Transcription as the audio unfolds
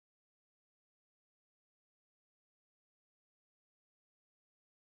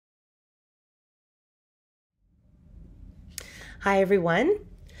Hi, everyone.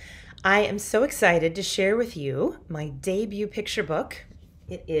 I am so excited to share with you my debut picture book.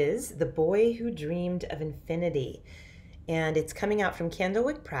 It is The Boy Who Dreamed of Infinity, and it's coming out from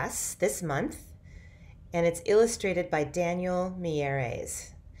Candlewick Press this month, and it's illustrated by Daniel Mieres.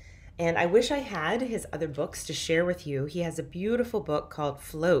 And I wish I had his other books to share with you. He has a beautiful book called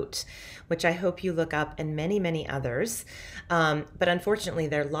Float, which I hope you look up, and many, many others. But unfortunately,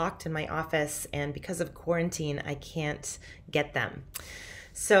 they're locked in my office, and because of quarantine, I can't get them.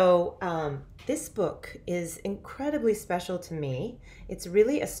 So this book is incredibly special to me. It's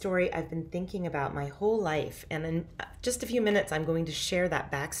really a story I've been thinking about my whole life. And in just a few minutes, I'm going to share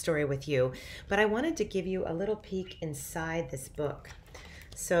that backstory with you. But I wanted to give you a little peek inside this book.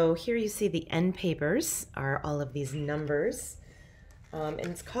 So here you see the end papers are all of these numbers. And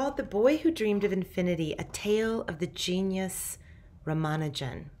it's called The Boy Who Dreamed of Infinity, A Tale of the Genius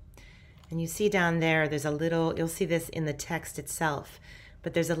Ramanujan. And you see down there, there's a little, you'll see this in the text itself,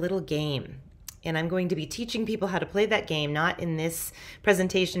 but there's a little game. And I'm going to be teaching people how to play that game, not in this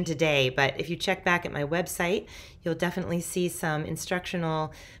presentation today, but if you check back at my website, you'll definitely see some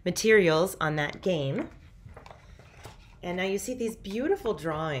instructional materials on that game. And now you see these beautiful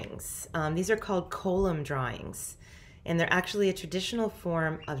drawings. These are called column drawings. And they're actually a traditional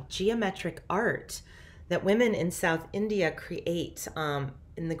form of geometric art that women in South India create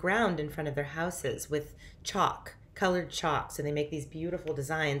in the ground in front of their houses with chalk, colored chalk. So they make these beautiful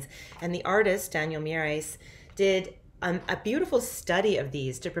designs. And the artist, Daniel Mieres, did a beautiful study of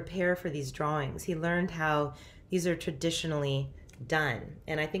these to prepare for these drawings. He learned how these are traditionally done,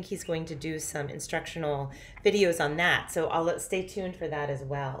 and I think he's going to do some instructional videos on that, so I'll stay tuned for that as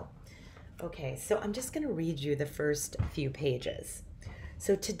well. Okay, so I'm just going to read you the first few pages.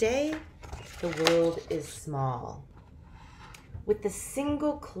 So today the world is small. With the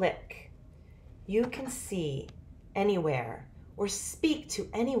single click you can see anywhere or speak to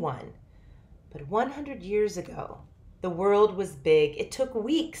anyone, but 100 years ago the world was big. It took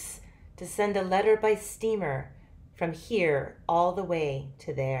weeks to send a letter by steamer from here all the way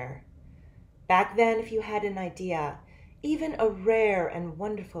to there. Back then, if you had an idea, even a rare and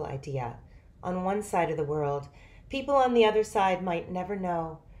wonderful idea, on one side of the world, people on the other side might never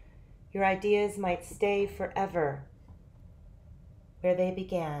know. Your ideas might stay forever where they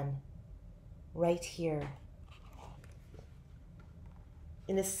began, right here.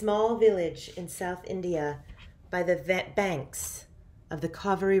 In a small village in South India, by the banks of the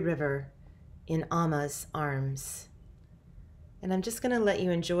Kaveri River, in Amma's arms. And I'm just going to let you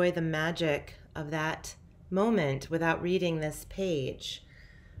enjoy the magic of that moment without reading this page.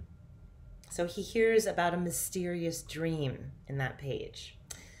 So he hears about a mysterious dream in that page,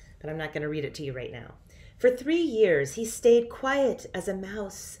 but I'm not going to read it to you right now. For 3 years he stayed quiet as a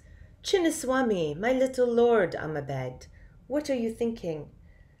mouse. Chinnaswami, my little lord, Amma begged. What are you thinking?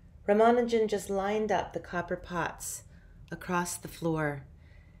 Ramanujan just lined up the copper pots across the floor.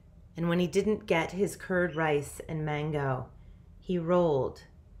 And when he didn't get his curd rice and mango, he rolled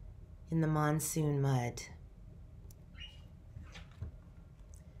in the monsoon mud.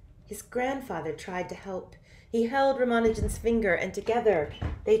 His grandfather tried to help. He held Ramanujan's finger, and together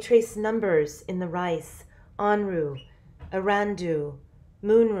they traced numbers in the rice. Anru, Arandu,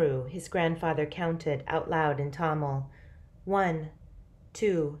 Moonru, his grandfather counted out loud in Tamil. 1,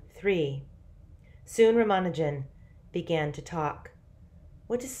 2, 3. Soon Ramanujan began to talk.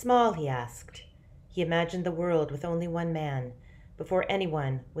 What is small, he asked. He imagined the world with only one man, before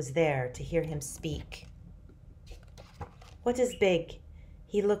anyone was there to hear him speak. What is big?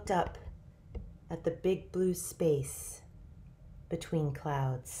 He looked up at the big blue space between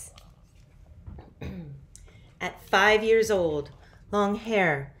clouds. At 5 years old, long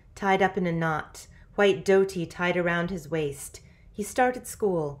hair tied up in a knot, white dhoti tied around his waist, he started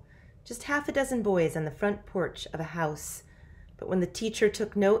school, just half a dozen boys on the front porch of a house. But when the teacher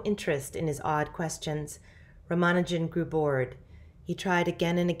took no interest in his odd questions, Ramanujan grew bored. He tried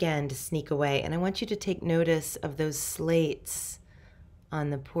again and again to sneak away, and I want you to take notice of those slates on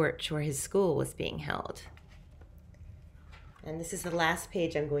the porch where his school was being held. And this is the last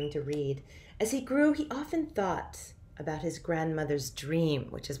page I'm going to read. As he grew, he often thought about his grandmother's dream,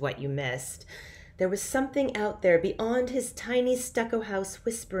 which is what you missed. There was something out there beyond his tiny stucco house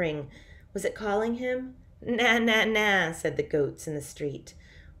whispering. Was it calling him? Na, na, na, said the goats in the street.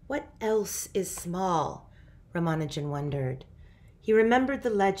 What else is small? Ramanujan wondered. He remembered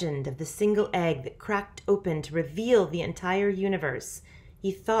the legend of the single egg that cracked open to reveal the entire universe.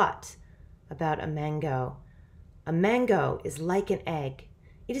 He thought about a mango. A mango is like an egg.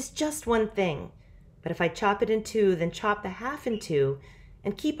 It is just one thing. But if I chop it in two, then chop the half in two,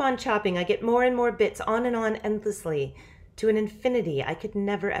 and keep on chopping, I get more and more bits on and on endlessly, to an infinity I could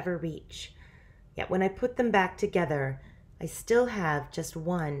never ever reach. Yet when I put them back together, I still have just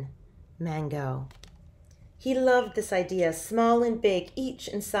one mango. He loved this idea, small and big, each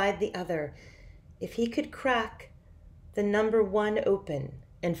inside the other. If he could crack the number one open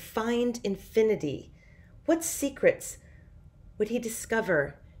and find infinity, what secrets would he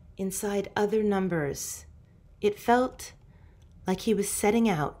discover inside other numbers? It felt like he was setting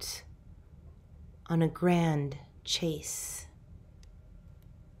out on a grand chase.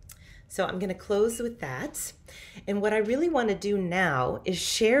 So I'm going to close with that. And what I really want to do now is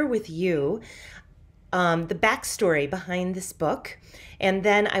share with you the backstory behind this book, and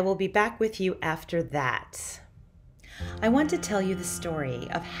then I will be back with you after that. I want to tell you the story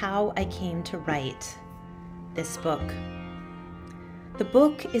of how I came to write this book. The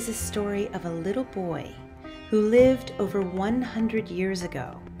book is a story of a little boy who lived over 100 years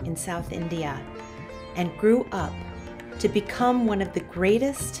ago in South India and grew up to become one of the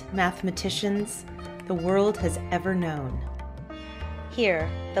greatest mathematicians the world has ever known. Here,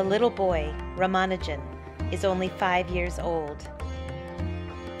 the little boy, Ramanujan, is only 5 years old.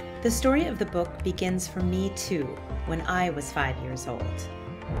 The story of the book begins for me too, when I was 5 years old.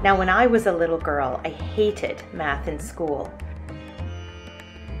 Now, when I was a little girl, I hated math in school.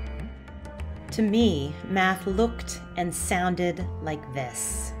 To me, math looked and sounded like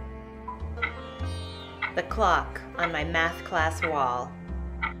this. The clock on my math class wall.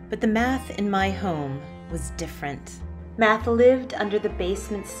 But the math in my home was different. Math lived under the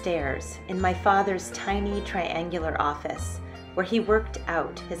basement stairs in my father's tiny triangular office, where he worked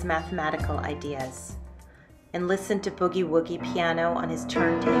out his mathematical ideas and listened to boogie-woogie piano on his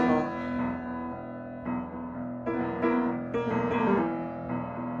turntable,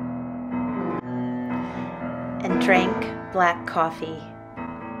 and drank black coffee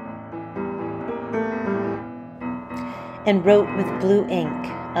and wrote with blue ink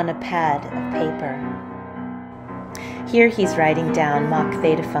on a pad of paper. Here he's writing down mock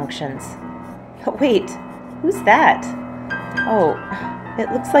theta functions. But wait, who's that? Oh,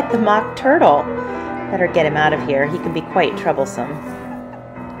 it looks like the mock turtle. Better get him out of here. He can be quite troublesome.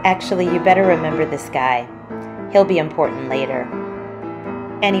 Actually, you better remember this guy. He'll be important later.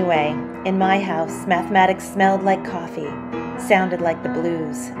 Anyway, in my house, mathematics smelled like coffee, sounded like the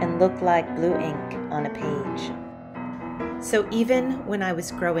blues, and looked like blue ink on a page. So even when I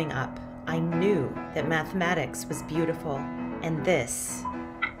was growing up, I knew that mathematics was beautiful, and this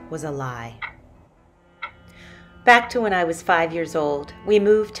was a lie. Back to when I was 5 years old, we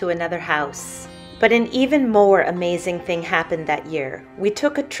moved to another house. But an even more amazing thing happened that year. We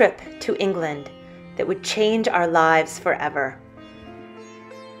took a trip to England that would change our lives forever.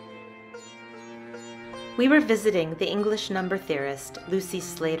 We were visiting the English number theorist, Lucy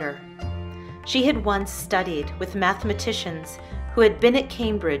Slater. She had once studied with mathematicians who had been at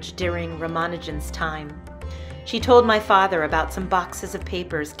Cambridge during Ramanujan's time. She told my father about some boxes of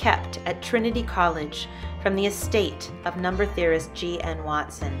papers kept at Trinity College from the estate of number theorist G.N.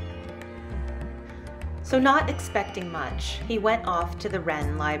 Watson. So not expecting much, he went off to the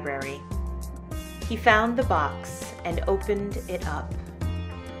Wren Library. He found the box and opened it up.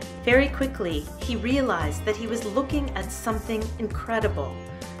 Very quickly, he realized that he was looking at something incredible.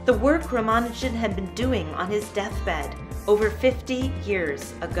 The work Ramanujan had been doing on his deathbed over 50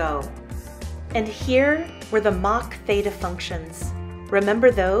 years ago. And here were the mock theta functions. Remember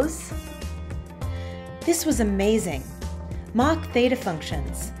those? This was amazing. Mock theta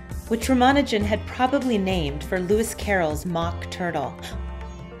functions, which Ramanujan had probably named for Lewis Carroll's mock turtle,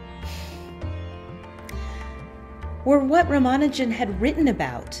 were what Ramanujan had written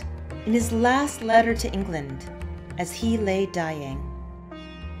about in his last letter to England as he lay dying.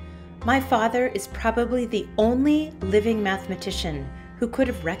 My father is probably the only living mathematician who could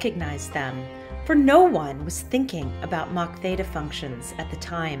have recognized them, for no one was thinking about mock theta functions at the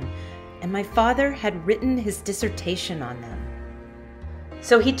time, and my father had written his dissertation on them.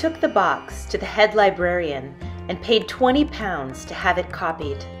 So he took the box to the head librarian and paid £20 to have it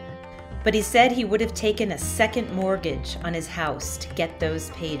copied. But he said he would have taken a second mortgage on his house to get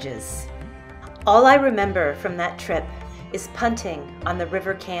those pages. All I remember from that trip is punting on the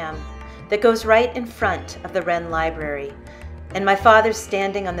River Cam that goes right in front of the Wren Library, and my father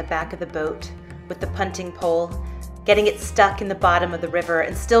standing on the back of the boat with the punting pole, getting it stuck in the bottom of the river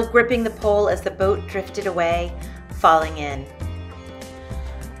and still gripping the pole as the boat drifted away, falling in.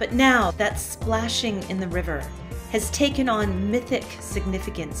 But now that splashing in the river has taken on mythic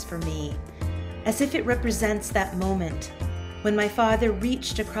significance for me, as if it represents that moment when my father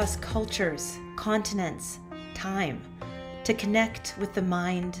reached across cultures, continents, time, to connect with the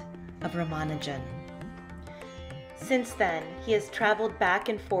mind of Ramanujan. Since then, he has traveled back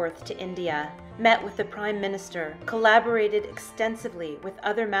and forth to India, met with the Prime Minister, collaborated extensively with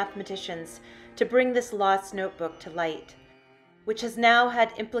other mathematicians to bring this lost notebook to light, which has now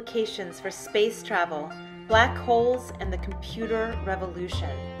had implications for space travel, black holes, and the computer revolution.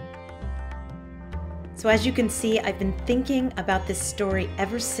 So as you can see, I've been thinking about this story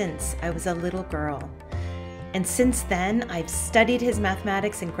ever since I was a little girl. And since then, I've studied his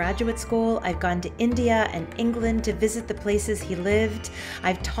mathematics in graduate school. I've gone to India and England to visit the places he lived.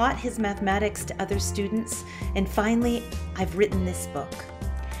 I've taught his mathematics to other students. And finally, I've written this book.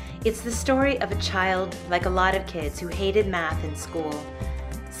 It's the story of a child, like a lot of kids, who hated math in school.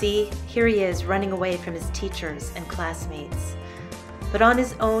 See, here he is running away from his teachers and classmates. But on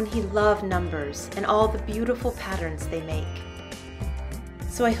his own, he loved numbers and all the beautiful patterns they make.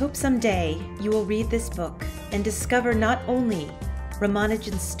 So I hope someday you will read this book and discover not only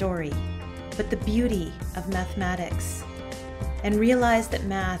Ramanujan's story, but the beauty of mathematics, and realize that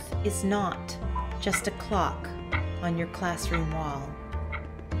math is not just a clock on your classroom wall,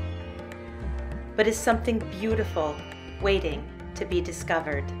 but is something beautiful waiting to be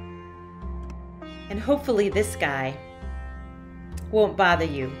discovered. And hopefully this guy won't bother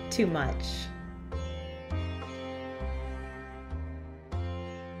you too much.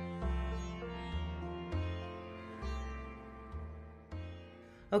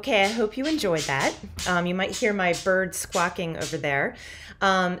 Okay, I hope you enjoyed that. You might hear my bird squawking over there.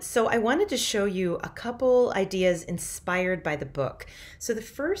 So I wanted to show you a couple ideas inspired by the book. So the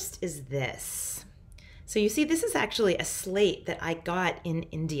first is this. So you see, this is actually a slate that I got in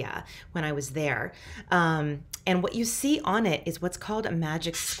India when I was there. And what you see on it is what's called a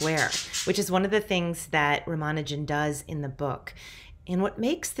magic square, which is one of the things that Ramanujan does in the book. And what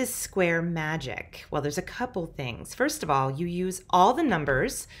makes this square magic? Well, there's a couple things. First of all, you use all the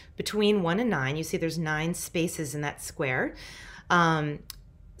numbers between 1 and 9. You see there's 9 spaces in that square. So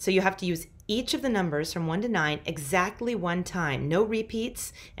you have to use each of the numbers from 1 to 9 exactly one time. No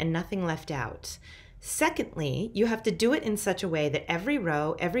repeats and nothing left out. Secondly, you have to do it in such a way that every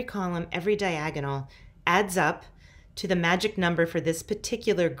row, every column, every diagonal adds up to the magic number for this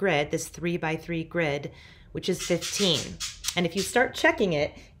particular grid, this 3 by 3 grid, which is 15. And if you start checking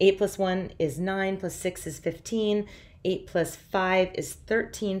it, 8 plus 1 is 9, plus 6 is 15, 8 plus 5 is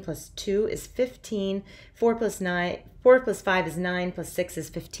 13, plus 2 is 15, 4 plus 5 is 9, plus 6 is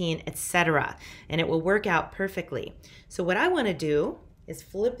 15, etc. And it will work out perfectly. So what I want to do is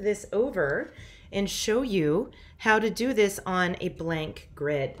flip this over and show you how to do this on a blank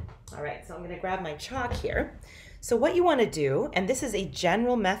grid. All right, so I'm going to grab my chalk here. So what you want to do, and this is a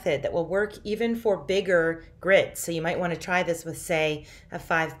general method that will work even for bigger grids. So you might want to try this with, say, a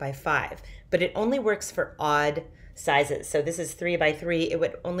 5 by 5, but it only works for odd sizes. So this is 3 by 3. It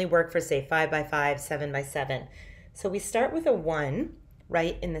would only work for, say, 5 by 5, 7 by 7. So we start with a 1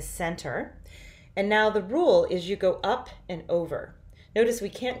 right in the center. And now the rule is you go up and over. Notice we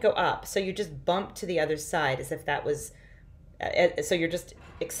can't go up, so you just bump to the other side as if that was, so you're just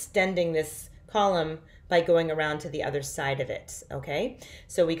extending this column by going around to the other side of it, okay?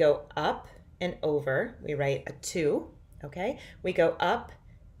 So we go up and over, we write a 2, okay? We go up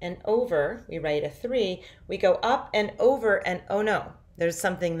and over, we write a 3. We go up and over, and oh no, there's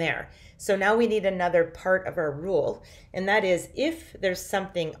something there. So now we need another part of our rule, and that is if there's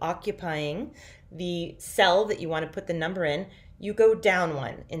something occupying the cell that you want to put the number in, you go down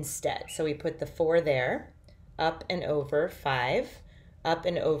 1 instead. So we put the 4 there, up and over 5, up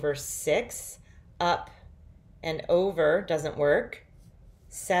and over 6, up and over, doesn't work,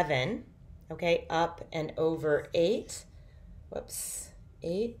 7, okay, up and over 8, whoops,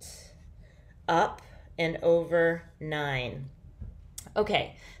 8, up and over 9.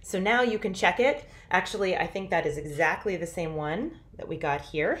 Okay, so now you can check it. Actually, I think that is exactly the same one that we got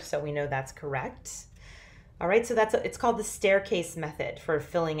here, so we know that's correct. All right, so it's called the staircase method for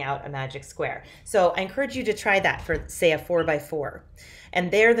filling out a magic square. So I encourage you to try that for, say, a 4 by 4.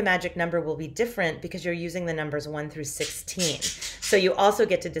 And there the magic number will be different because you're using the numbers 1 through 16. So you also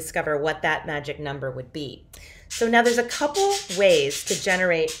get to discover what that magic number would be. So now there's a couple ways to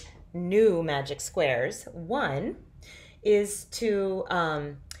generate new magic squares. One is to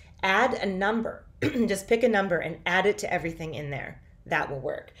add a number. Just pick a number and add it to everything in there. That will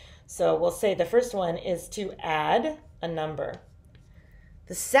work. So we'll say the first one is to add a number.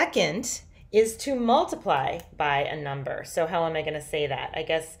 The second is to multiply by a number. So how am I going to say that? I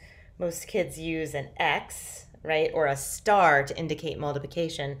guess most kids use an X, right, or a star to indicate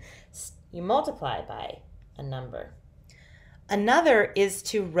multiplication. You multiply by a number. Another is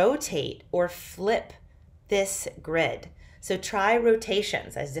to rotate or flip this grid. So try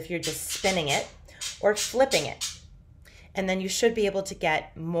rotations as if you're just spinning it or flipping it. and then you should be able to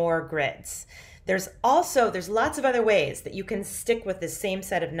get more grids. There's lots of other ways that you can stick with the same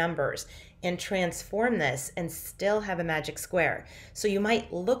set of numbers and transform this and still have a magic square. So you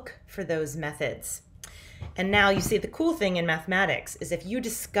might look for those methods. And now you see, the cool thing in mathematics is if you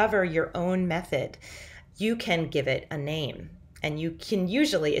discover your own method, you can give it a name. And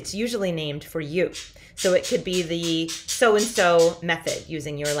it's usually named for you. So it could be the so-and-so method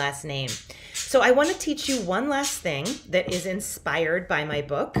using your last name. So I want to teach you one last thing that is inspired by my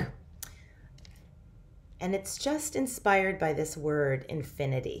book. And it's just inspired by this word,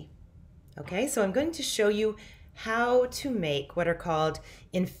 infinity. Okay, so I'm going to show you how to make what are called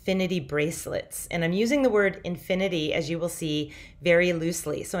infinity bracelets. And I'm using the word infinity, as you will see, very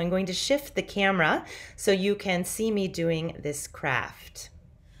loosely. So I'm going to shift the camera so you can see me doing this craft.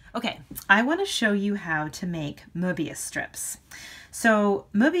 Okay, I want to show you how to make Mobius strips. So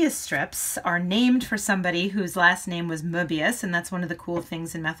Mobius strips are named for somebody whose last name was Mobius, and that's one of the cool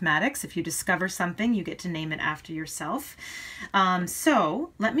things in mathematics. If you discover something, you get to name it after yourself.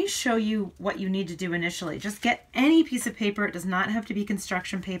 So let me show you what you need to do initially. Just get any piece of paper. It does not have to be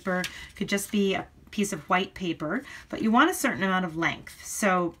construction paper. It could just be a piece of white paper, but you want a certain amount of length.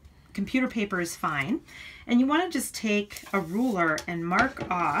 So computer paper is fine. And you want to just take a ruler and mark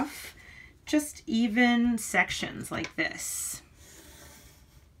off just even sections like this.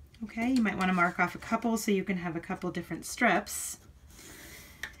 Okay, you might want to mark off a couple so you can have a couple different strips.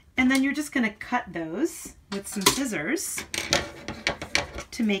 And then you're just going to cut those with some scissors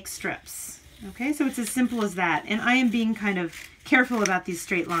to make strips. Okay, so it's as simple as that. And I am being kind of careful about these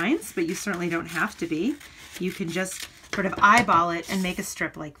straight lines, but you certainly don't have to be. You can just sort of eyeball it and make a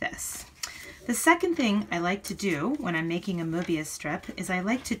strip like this. The second thing I like to do when I'm making a Mobius strip is I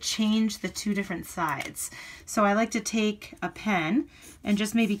like to change the two different sides. So I like to take a pen and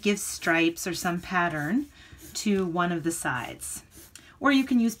just maybe give stripes or some pattern to one of the sides. Or you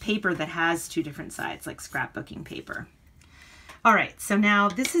can use paper that has two different sides, like scrapbooking paper. All right, so now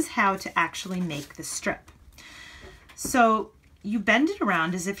this is how to actually make the strip. So you bend it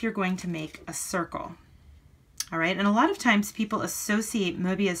around as if you're going to make a circle. All right, and a lot of times people associate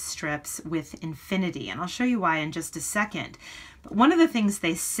Mobius strips with infinity, and I'll show you why in just a second. But one of the things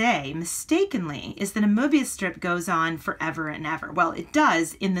they say mistakenly is that a Mobius strip goes on forever and ever. Well, it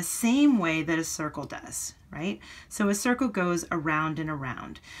does in the same way that a circle does, right? So a circle goes around and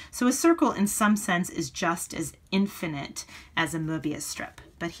around. So a circle in some sense is just as infinite as a Mobius strip.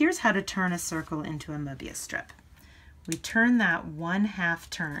 But here's how to turn a circle into a Mobius strip. We turn that 1/2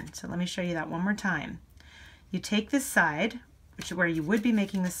 turn. So let me show you that one more time. You take this side, where you would be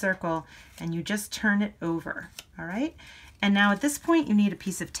making the circle, and you just turn it over, all right? And now at this point, you need a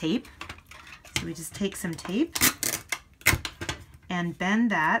piece of tape. So we just take some tape and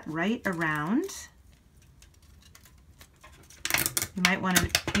bend that right around. You might want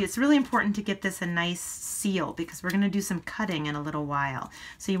to, it's really important to get this a nice seal because we're going to do some cutting in a little while.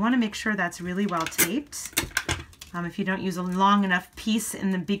 So you want to make sure that's really well taped. If you don't use a long enough piece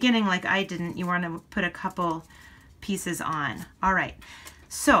in the beginning like I didn't, you want to put a couple pieces on. All right,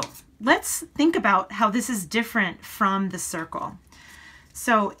 so let's think about how this is different from the circle.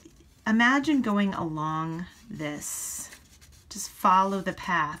 So imagine going along this. Just follow the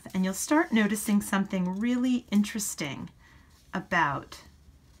path and you'll start noticing something really interesting about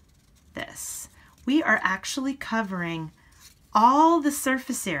this. We are actually covering all the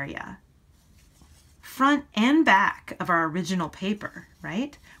surface area, front and back of our original paper,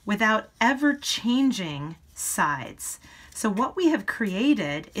 right? Without ever changing sides. So what we have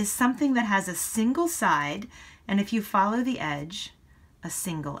created is something that has a single side, and if you follow the edge, a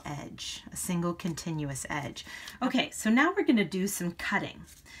single edge, a single continuous edge. Okay, so now we're going to do some cutting.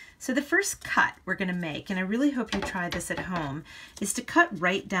 So the first cut we're going to make, and I really hope you try this at home, is to cut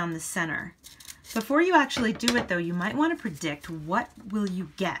right down the center. Before you actually do it though, you might want to predict what will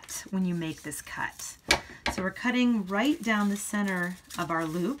you get when you make this cut. So we're cutting right down the center of our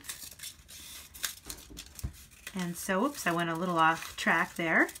loop. And so, oops, I went a little off track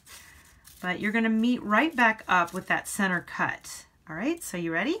there. But you're going to meet right back up with that center cut. All right, so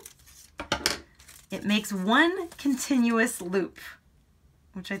you ready? It makes one continuous loop,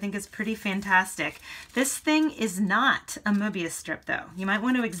 which I think is pretty fantastic. This thing is not a Mobius strip though. You might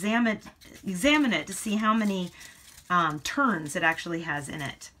want to examine it to see how many turns it actually has in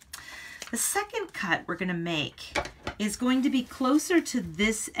it. The second cut we're going to make is going to be closer to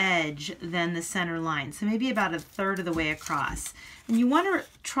this edge than the center line, so maybe about 1/3 of the way across. And you want to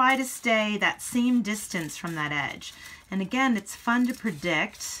try to stay that same distance from that edge. And again, it's fun to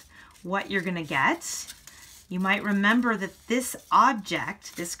predict what you're going to get. You might remember that this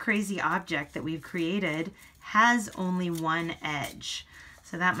object, this crazy object that we've created, has only one edge.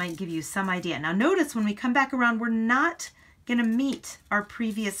 So that might give you some idea. Now notice when we come back around, we're not gonna meet our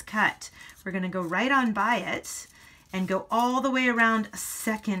previous cut. We're gonna go right on by it and go all the way around a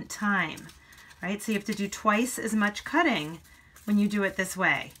second time, right? So you have to do twice as much cutting when you do it this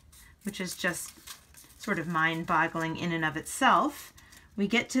way, which is just sort of mind-boggling in and of itself. We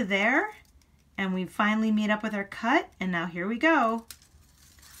get to there and we finally meet up with our cut, and now here we go.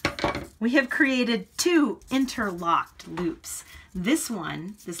 We have created 2 interlocked loops. This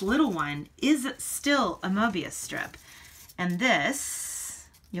one, this little one, is still a Mobius strip, and this,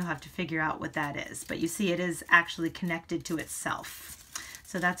 you'll have to figure out what that is, but you see it is actually connected to itself.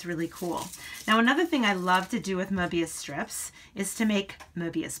 So that's really cool. Now another thing I love to do with Mobius strips is to make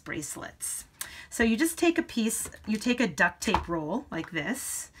Mobius bracelets. So you just take a piece, you take a duct tape roll like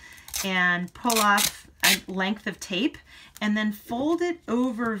this and pull off a length of tape and then fold it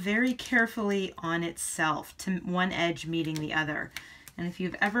over very carefully on itself to one edge meeting the other. And if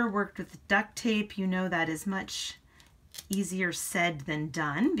you've ever worked with duct tape, you know that is much easier said than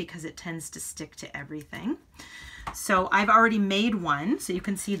done because it tends to stick to everything. So I've already made one, so you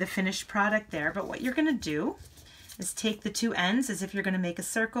can see the finished product there, but what you're gonna do is take the 2 ends as if you're gonna make a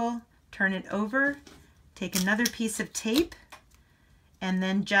circle, turn it over, take another piece of tape, and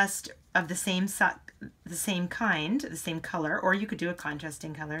then just of the same kind, the same color, or you could do a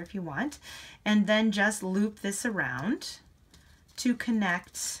contrasting color if you want, and then just loop this around to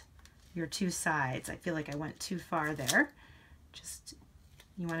connect your 2 sides. I feel like I went too far there. Just,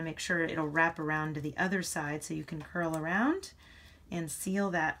 you want to make sure it'll wrap around to the other side so you can curl around and seal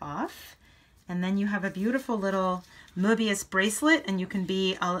that off. And then you have a beautiful little Mobius bracelet, and you can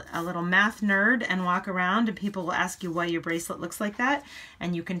be a little math nerd and walk around and people will ask you why your bracelet looks like that,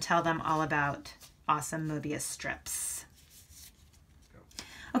 and you can tell them all about awesome Mobius strips.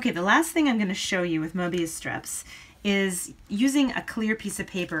 Okay, the last thing I'm going to show you with Mobius strips is using a clear piece of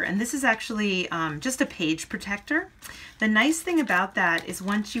paper, and this is actually just a page protector. The nice thing about that is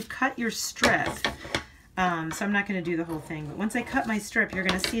once you cut your strip, so I'm not going to do the whole thing, but once I cut my strip, you're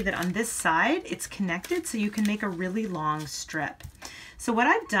going to see that on this side it's connected so you can make a really long strip. So what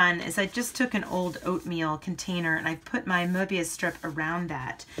I've done is I just took an old oatmeal container and I put my Mobius strip around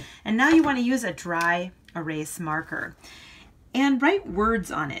that. And now you want to use a dry erase marker and write words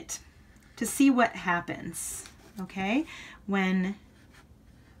on it to see what happens, okay, when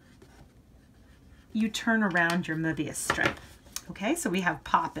you turn around your Mobius strip. Okay, so we have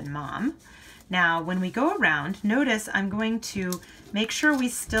Pop and Mom. Now, when we go around, notice I'm going to make sure we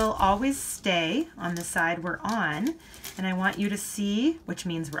still always stay on the side we're on, and I want you to see, which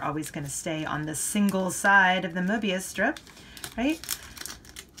means we're always going to stay on the single side of the Mobius strip, right?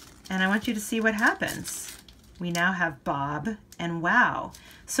 And I want you to see what happens. We now have Bob and Wow.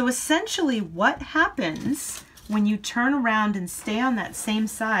 So essentially what happens when you turn around and stay on that same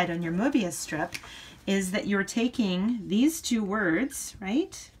side on your Mobius strip is that you're taking these 2 words,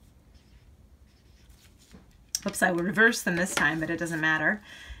 right? Oops, I will reverse them this time, but it doesn't matter.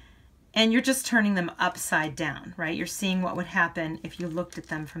 And you're just turning them upside down, right? You're seeing what would happen if you looked at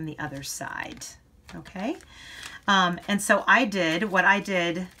them from the other side, okay? And so what I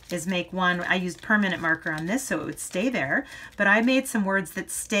did is make one, I used permanent marker on this so it would stay there, but I made some words that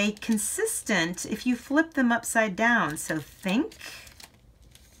stay consistent if you flip them upside down. So think,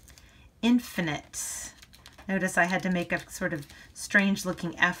 infinite. Notice I had to make a sort of strange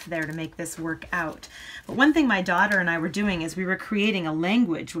looking F there to make this work out. But one thing my daughter and I were doing is we were creating a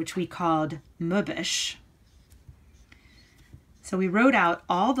language which we called Mobish. So we wrote out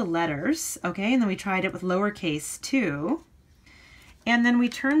all the letters, okay, and then we tried it with lowercase too. And then we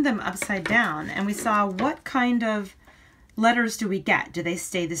turned them upside down and we saw what kind of letters do we get? Do they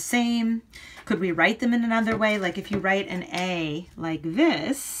stay the same? Could we write them in another way? Like if you write an A like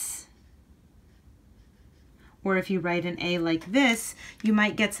this, or if you write an A like this, you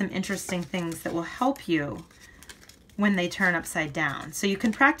might get some interesting things that will help you when they turn upside down. So you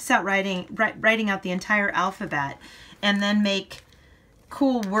can practice out writing out the entire alphabet and then make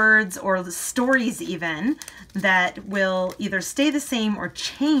cool words or stories even that will either stay the same or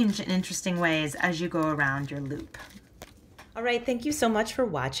change in interesting ways as you go around your loop. All right, thank you so much for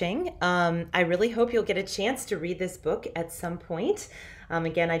watching. I really hope you'll get a chance to read this book at some point.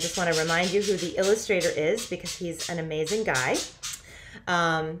 Again, I just want to remind you who the illustrator is because he's an amazing guy.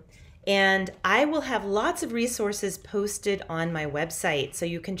 And I will have lots of resources posted on my website. So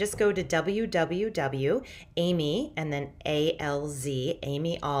you can just go to www.amy and then A-L-Z,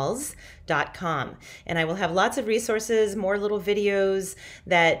 amyalz.com. And I will have lots of resources, more little videos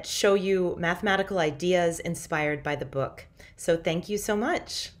that show you mathematical ideas inspired by the book. So thank you so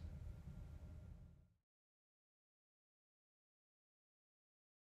much.